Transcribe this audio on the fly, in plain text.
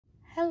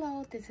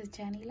Hello, this is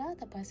Janila,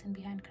 the person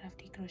behind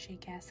Crafty Crochet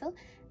Castle,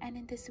 and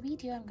in this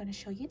video I'm going to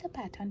show you the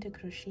pattern to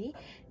crochet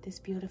this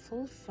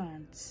beautiful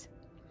ferns.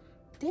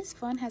 This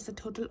fern has a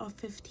total of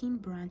 15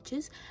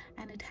 branches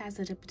and it has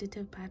a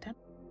repetitive pattern.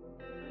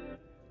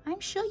 I'm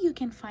sure you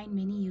can find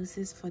many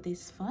uses for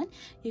this fern.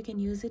 You can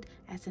use it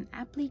as an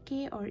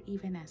applique or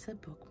even as a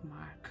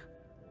bookmark.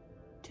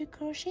 To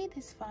crochet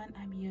this fern,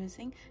 I'm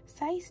using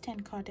size 10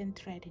 cotton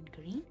thread in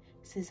green,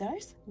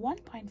 scissors,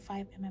 1.5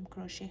 mm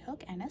crochet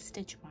hook and a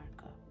stitch marker.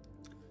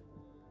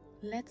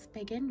 Let's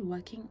begin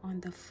working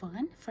on the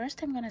fern.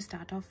 First, I'm going to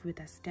start off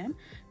with a stem.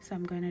 So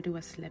I'm going to do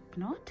a slip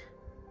knot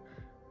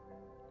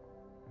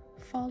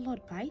followed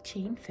by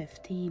chain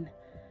 15.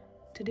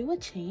 To do a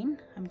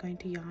chain, I'm going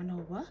to yarn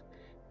over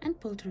and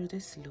pull through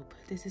this loop.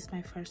 This is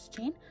my first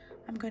chain.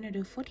 I'm going to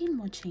do 14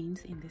 more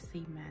chains in the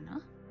same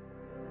manner.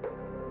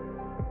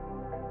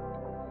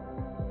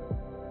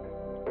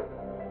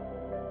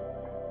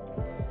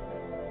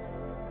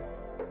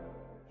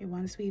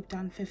 Once we've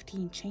done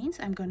 15 chains,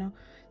 I'm going to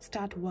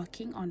start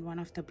working on one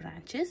of the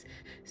branches.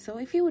 So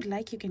if you would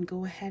like, you can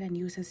go ahead and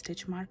use a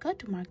stitch marker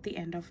to mark the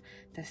end of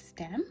the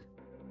stem.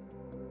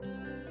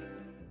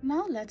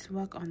 Now let's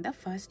work on the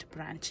first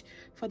branch.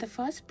 For the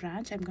first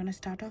branch, I'm going to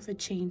start off with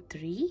chain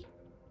 3.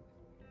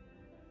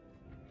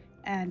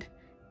 And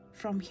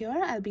from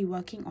here, I'll be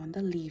working on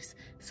the leaves.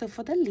 So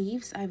for the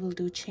leaves, I will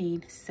do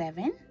chain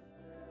 7.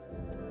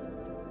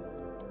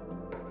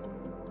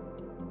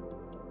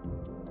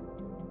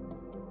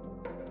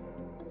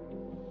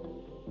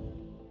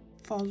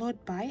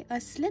 Followed by a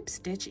slip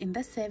stitch in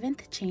the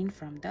 7th chain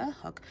from the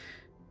hook.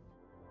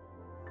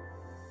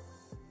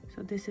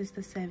 So this is the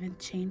 7th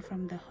chain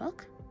from the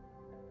hook.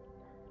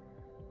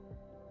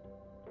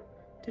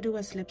 To do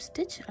a slip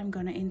stitch, I'm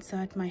going to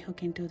insert my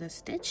hook into the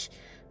stitch.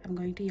 I'm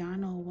going to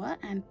yarn over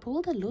and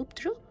pull the loop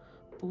through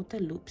both the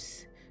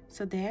loops.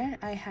 So there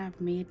I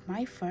have made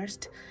my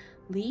first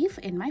leaf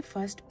in my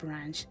first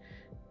branch.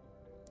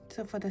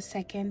 So for the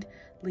second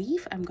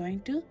leaf, I'm going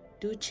to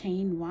do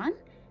chain 1.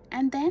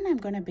 And then I'm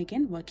going to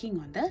begin working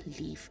on the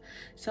leaf.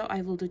 So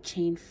I will do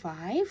chain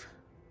 5.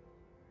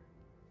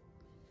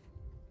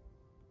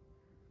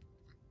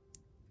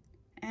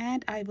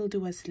 And I will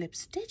do a slip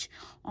stitch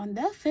on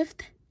the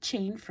 5th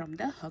chain from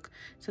the hook.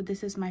 So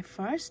this is my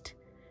first,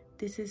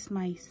 this is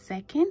my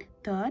second,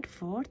 third,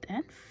 4th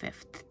and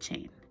 5th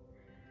chain.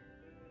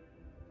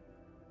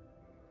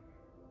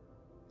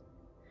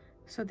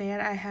 So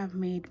there I have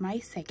made my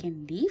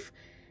second leaf.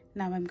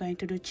 Now I'm going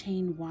to do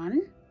chain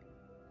 1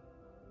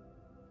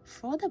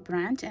 for the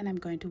branch and I'm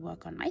going to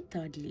work on my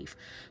third leaf.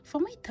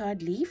 For my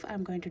third leaf,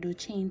 I'm going to do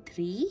chain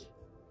 3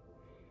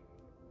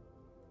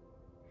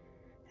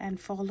 and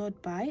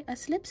followed by a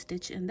slip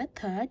stitch in the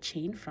 3rd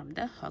chain from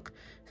the hook.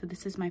 So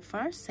this is my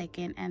first,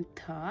 second and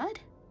third.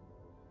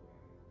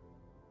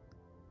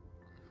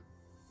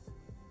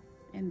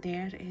 And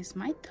there is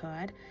my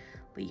third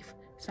leaf.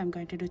 So I'm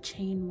going to do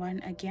chain 1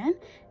 again,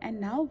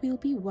 and now we'll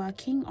be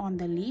working on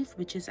the leaf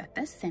which is at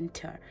the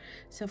center.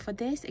 So for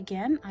this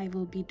again, I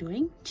will be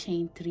doing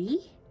chain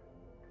 3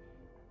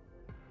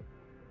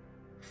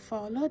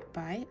 followed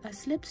by a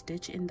slip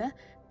stitch in the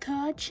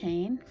 3rd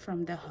chain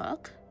from the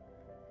hook.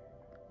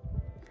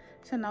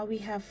 So now we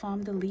have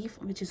formed the leaf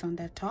which is on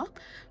the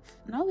top.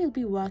 Now we'll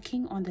be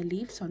working on the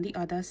leaves on the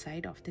other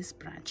side of this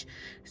branch.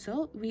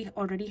 So we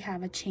already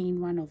have a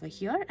chain 1 over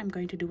here. I'm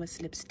going to do a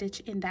slip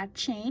stitch in that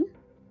chain.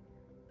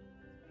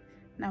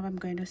 Now I'm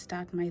going to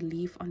start my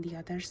leaf on the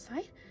other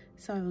side.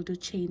 So I will do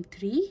chain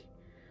 3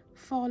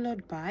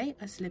 followed by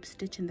a slip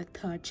stitch in the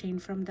 3rd chain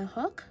from the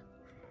hook.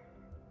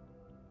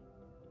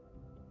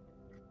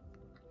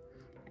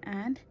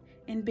 And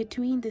in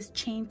between this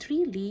chain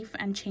 3 leaf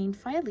and chain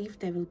 5 leaf,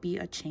 there will be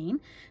a chain.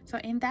 So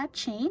in that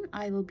chain,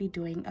 I will be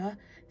doing a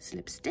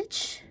slip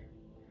stitch.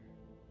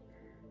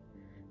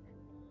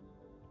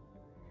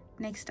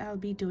 Next, I'll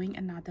be doing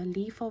another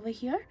leaf over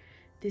here.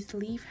 This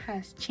leaf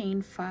has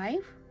chain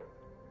 5.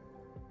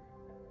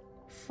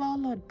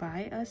 Followed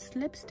by a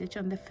slip stitch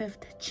on the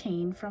 5th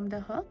chain from the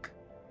hook,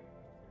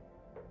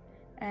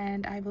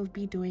 and I will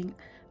be doing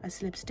a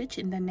slip stitch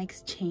in the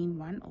next chain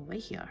 1 over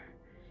here.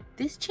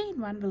 This chain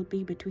 1 will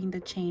be between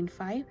the chain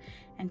 5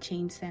 and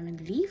chain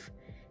 7 leaf.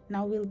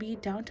 Now we'll be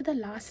down to the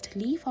last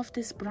leaf of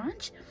this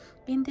branch.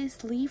 In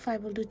this leaf, I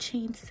will do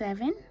chain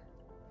 7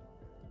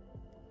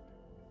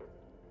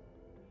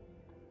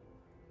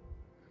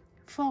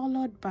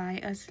 followed by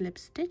a slip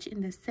stitch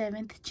in the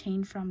 7th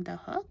chain from the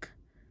hook.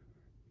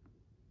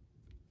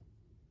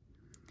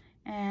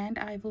 And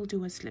I will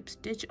do a slip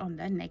stitch on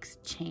the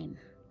next chain.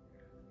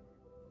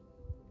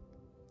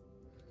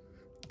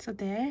 So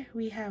there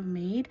we have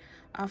made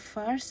our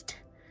first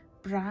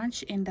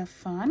branch in the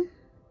fern.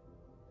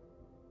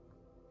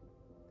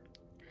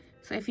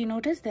 So if you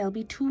notice, there'll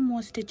be 2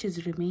 more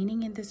stitches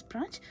remaining in this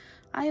branch.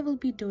 I will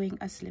be doing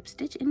a slip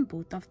stitch in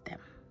both of them.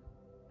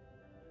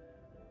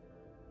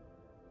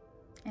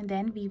 And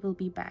then we will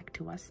be back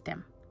to our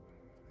stem.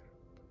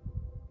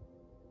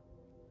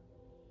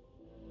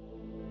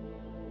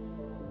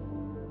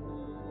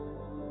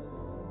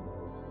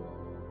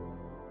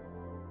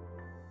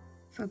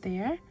 So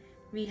there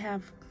we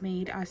have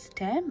made our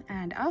stem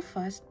and our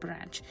first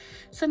branch.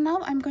 So now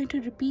I'm going to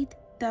repeat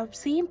the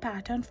same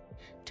pattern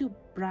to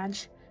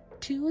branch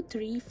 2,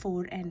 3,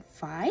 4 and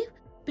 5.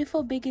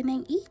 Before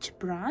beginning each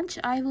branch,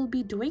 I will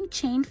be doing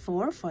chain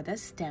 4 for the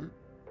stem.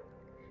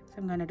 So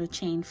I'm going to do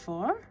chain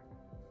 4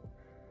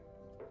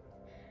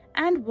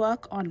 and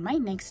work on my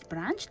next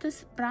branch.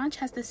 This branch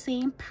has the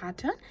same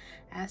pattern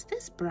as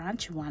this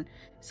branch 1.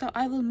 So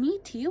I will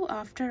meet you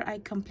after I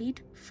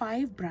complete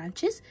 5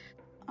 branches.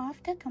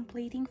 After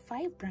completing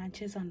 5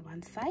 branches on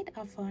one side,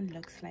 our fern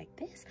looks like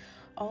this.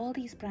 All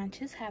these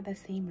branches have the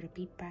same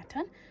repeat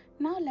pattern.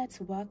 Now let's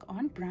work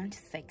on branch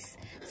 6.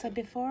 So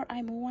before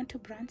I move on to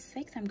branch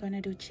 6, I'm going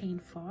to do chain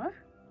 4.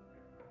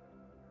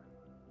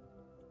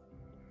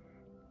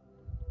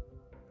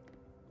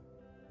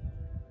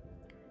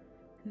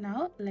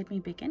 Now let me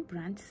begin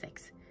branch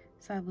 6.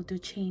 So I will do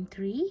chain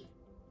 3.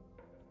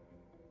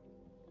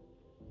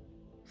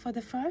 For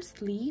the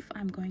first leaf,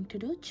 I'm going to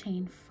do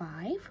chain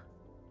 5,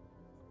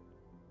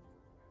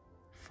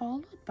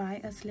 followed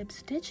by a slip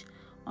stitch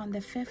on the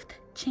 5th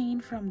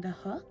chain from the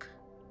hook,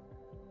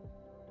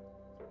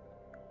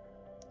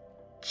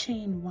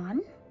 chain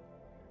 1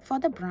 for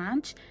the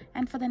branch,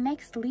 and for the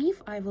next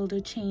leaf I will do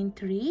chain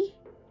 3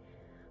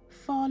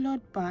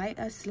 followed by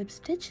a slip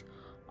stitch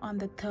on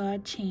the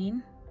 3rd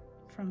chain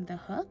from the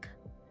hook,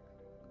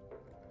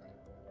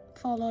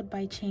 followed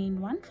by chain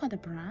 1 for the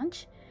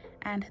branch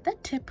and the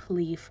tip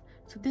leaf.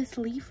 So this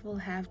leaf will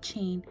have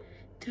chain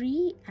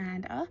 3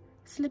 and a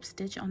slip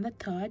stitch on the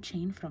 3rd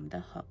chain from the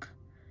hook.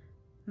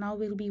 Now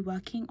we'll be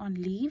working on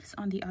leaves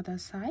on the other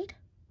side.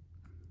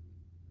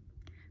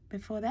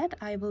 Before that,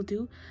 I will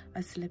do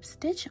a slip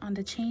stitch on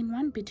the chain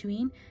 1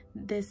 between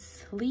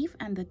this leaf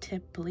and the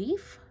tip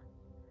leaf.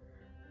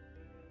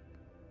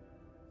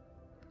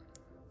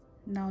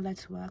 Now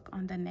let's work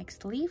on the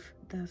next leaf.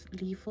 The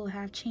leaf will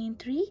have chain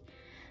 3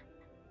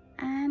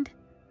 and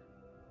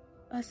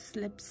a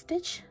slip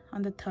stitch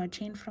on the 3rd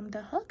chain from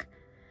the hook.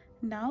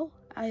 Now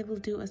I will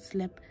do a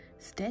slip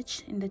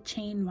stitch in the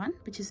chain 1,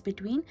 which is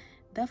between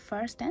the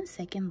 1st and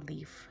 2nd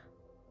leaf.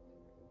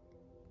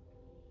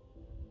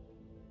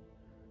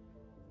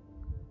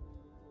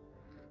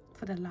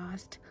 For the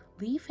last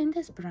leaf in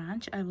this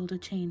branch, I will do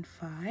chain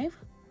 5,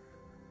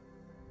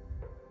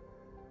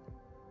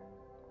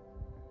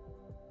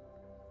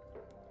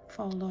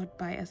 followed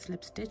by a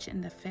slip stitch in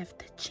the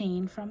 5th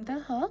chain from the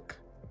hook,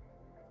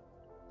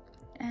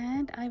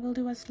 and I will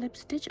do a slip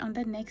stitch on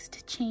the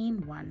next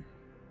chain 1.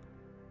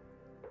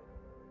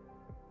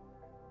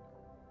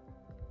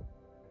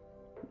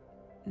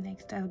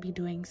 Next, I'll be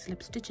doing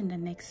slip stitch in the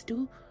next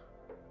 2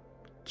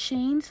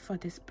 chains for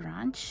this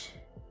branch.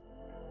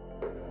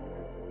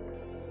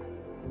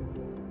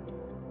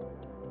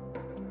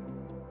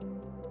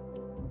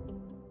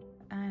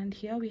 And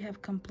here we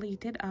have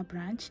completed our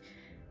branch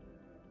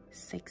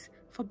 6.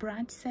 For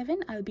branch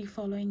 7, I'll be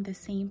following the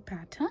same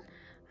pattern.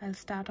 I'll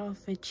start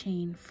off with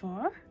chain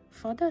 4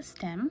 for the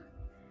stem,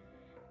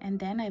 and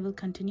then I will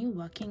continue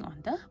working on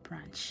the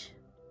branch.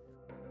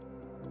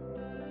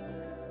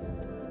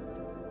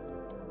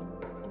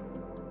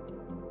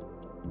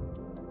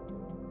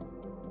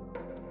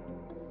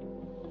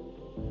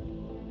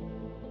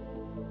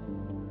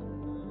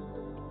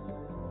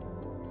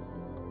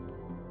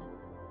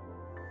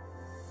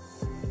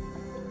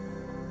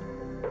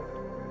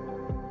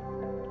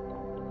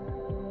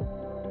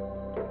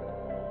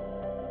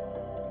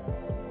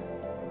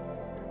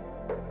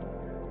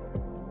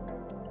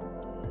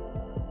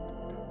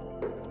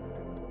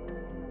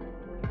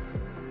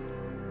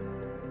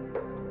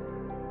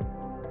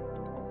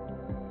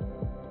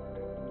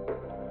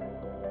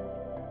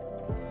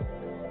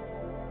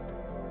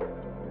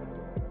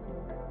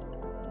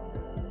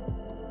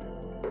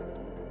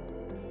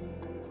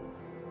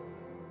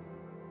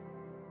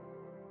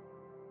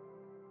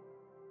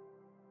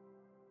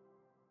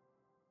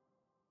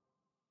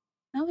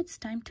 Now it's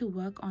time to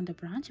work on the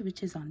branch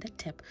which is on the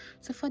tip.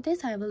 So for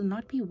this, I will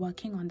not be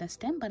working on the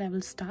stem, but I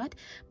will start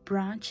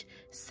branch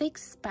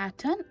 6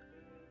 pattern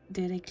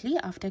directly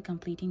after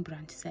completing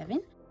branch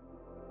 7.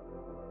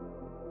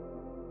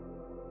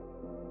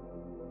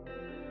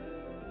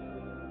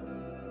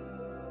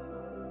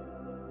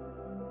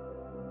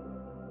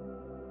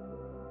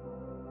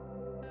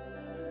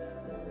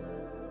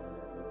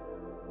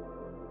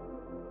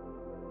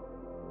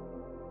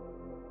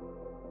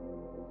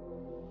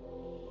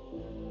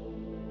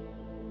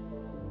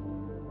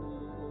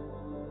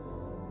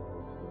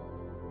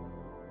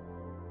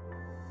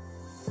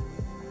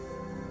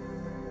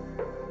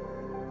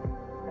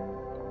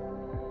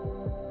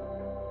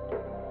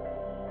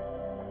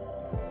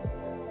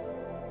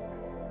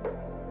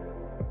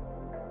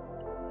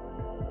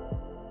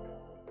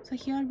 So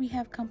here we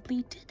have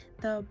completed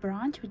the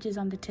branch which is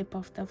on the tip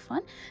of the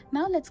fern.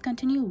 Now let's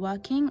continue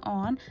working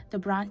on the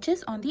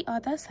branches on the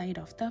other side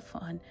of the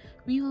fern.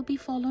 We will be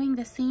following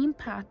the same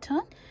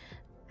pattern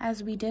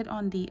as we did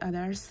on the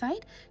other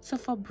side. So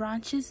for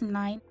branches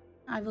 9,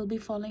 I will be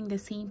following the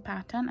same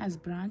pattern as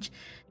branch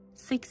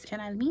 6, and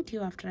I'll meet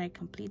you after I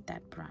complete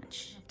that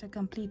branch. After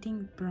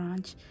completing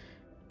branch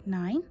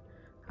 9,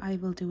 I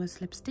will do a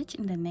slip stitch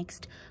in the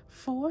next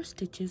 4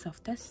 stitches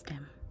of the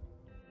stem.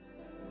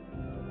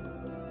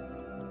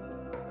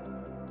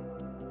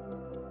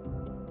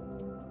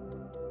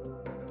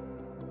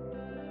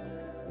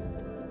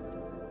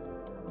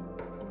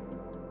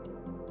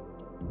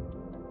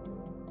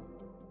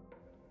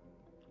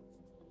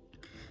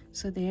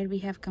 So there we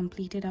have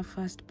completed our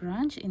first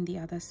branch in the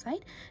other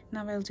side.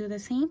 Now I'll do the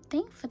same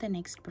thing for the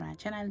next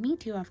branch, and I'll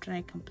meet you after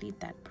I complete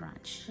that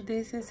branch. So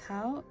this is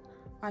how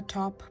our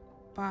top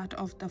part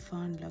of the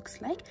fern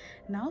looks like.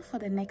 Now for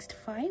the next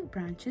 5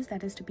 branches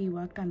that is to be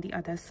worked on the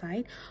other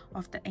side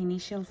of the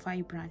initial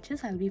 5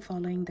 branches, I'll be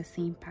following the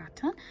same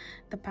pattern.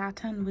 The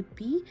pattern would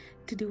be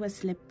to do a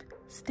slip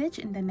stitch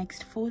in the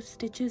next 4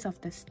 stitches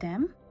of the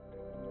stem.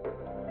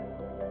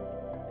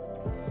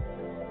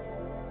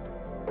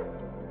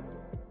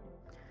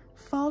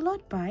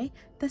 Followed by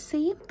the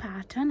same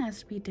pattern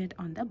as we did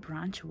on the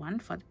branch 1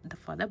 for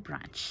the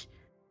branch.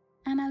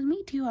 And I'll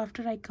meet you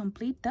after I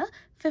complete the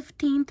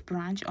 15th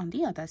branch on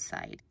the other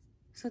side.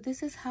 So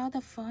this is how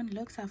the fern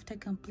looks after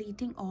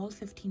completing all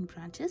 15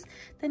 branches.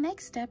 The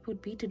next step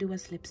would be to do a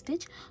slip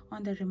stitch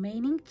on the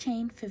remaining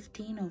chain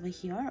 15 over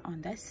here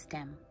on the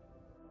stem.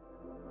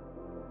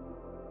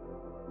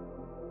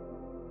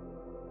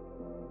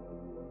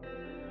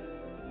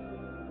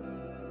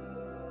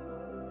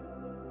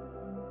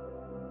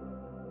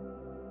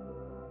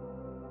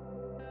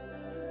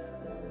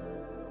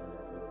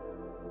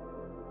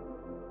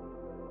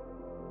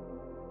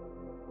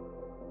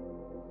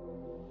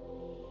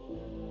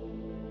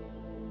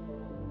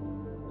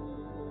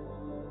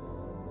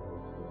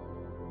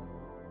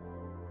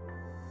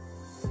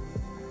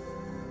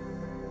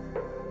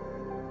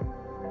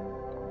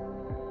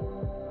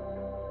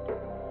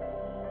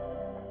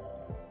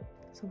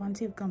 So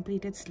once you've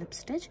completed slip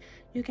stitch,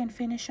 you can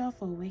finish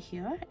off over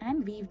here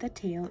and weave the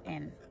tail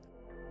in.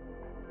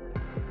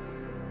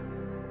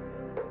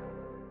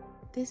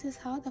 This is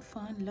how the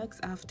fern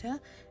looks after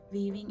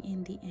weaving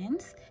in the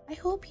ends. I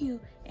hope you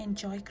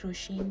enjoy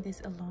crocheting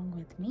this along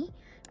with me.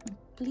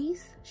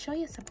 Please show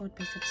your support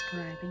by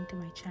subscribing to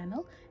my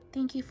channel.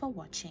 Thank you for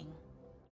watching.